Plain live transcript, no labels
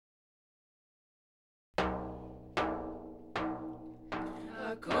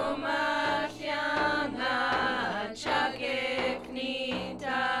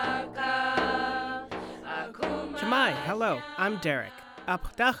Shemai, hello, I'm Derek.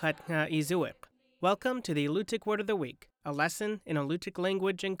 Apdachat nga izuik. Welcome to the Alutiiq Word of the Week, a lesson in Alutiiq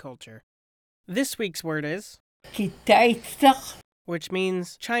language and culture. This week's word is Kitaitsak. which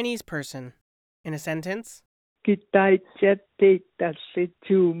means Chinese person. In a sentence,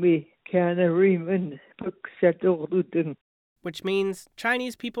 Kitaitsatteitassitsuumi Canariman Puksatorduten. which means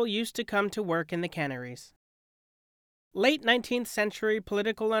Chinese people used to come to work in the canneries. Late 19th century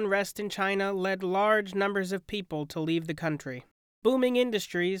political unrest in China led large numbers of people to leave the country. Booming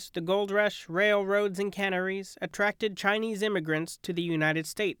industries, the gold rush, railroads, and canneries attracted Chinese immigrants to the United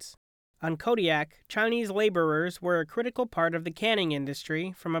States. On Kodiak, Chinese laborers were a critical part of the canning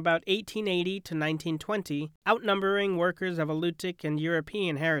industry from about 1880 to 1920, outnumbering workers of Alutiiq and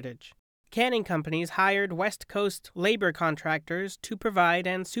European heritage. Canning companies hired West Coast labor contractors to provide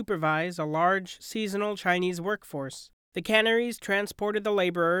and supervise a large, seasonal Chinese workforce. The canneries transported the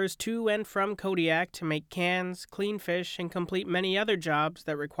laborers to and from Kodiak to make cans, clean fish, and complete many other jobs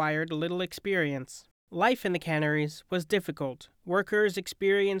that required little experience. Life in the canneries was difficult. Workers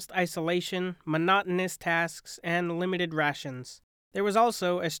experienced isolation, monotonous tasks, and limited rations. There was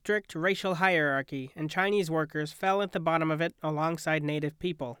also a strict racial hierarchy, and Chinese workers fell at the bottom of it alongside native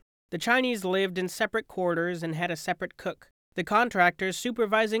people. The Chinese lived in separate quarters and had a separate cook. The contractors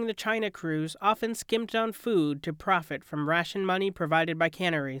supervising the China crews often skimped on food to profit from ration money provided by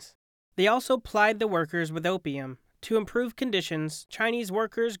canneries. They also plied the workers with opium. To improve conditions, Chinese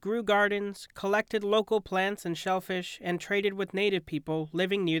workers grew gardens, collected local plants and shellfish, and traded with native people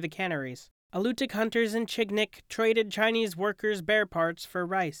living near the canneries. Alutiiq hunters in Chignik traded Chinese workers' bear parts for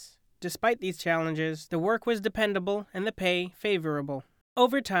rice. Despite these challenges, the work was dependable and the pay favorable.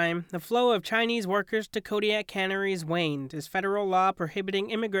 Over time, the flow of Chinese workers to Kodiak canneries waned as federal law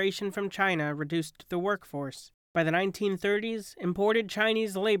prohibiting immigration from China reduced the workforce. By the 1930s, imported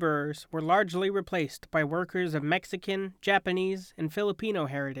Chinese laborers were largely replaced by workers of Mexican, Japanese, and Filipino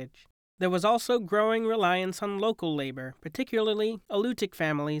heritage. There was also growing reliance on local labor, particularly Alutiiq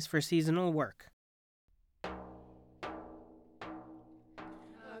families for seasonal work.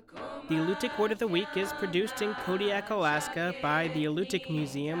 The Alutiiq Word of the Week is produced in Kodiak, Alaska by the Alutiiq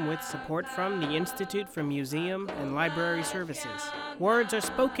Museum with support from the Institute for Museum and Library Services. Words are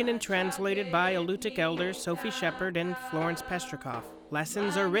spoken and translated by Alutiiq elders Sophie Shepard and Florence Pestrikoff.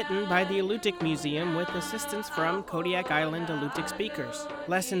 Lessons are written by the Alutiiq Museum with assistance from Kodiak Island Alutiiq speakers.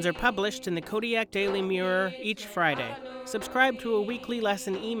 Lessons are published in the Kodiak Daily Mirror each Friday. Subscribe to a weekly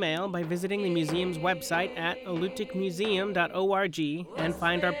lesson email by visiting the museum's website at alutiiqmuseum.org and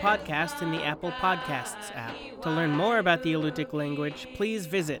find our podcast in the Apple Podcasts app. To learn more about the Alutiiq language, please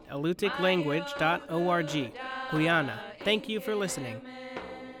visit alutiiqlanguage.org. Guyana. Thank you for listening.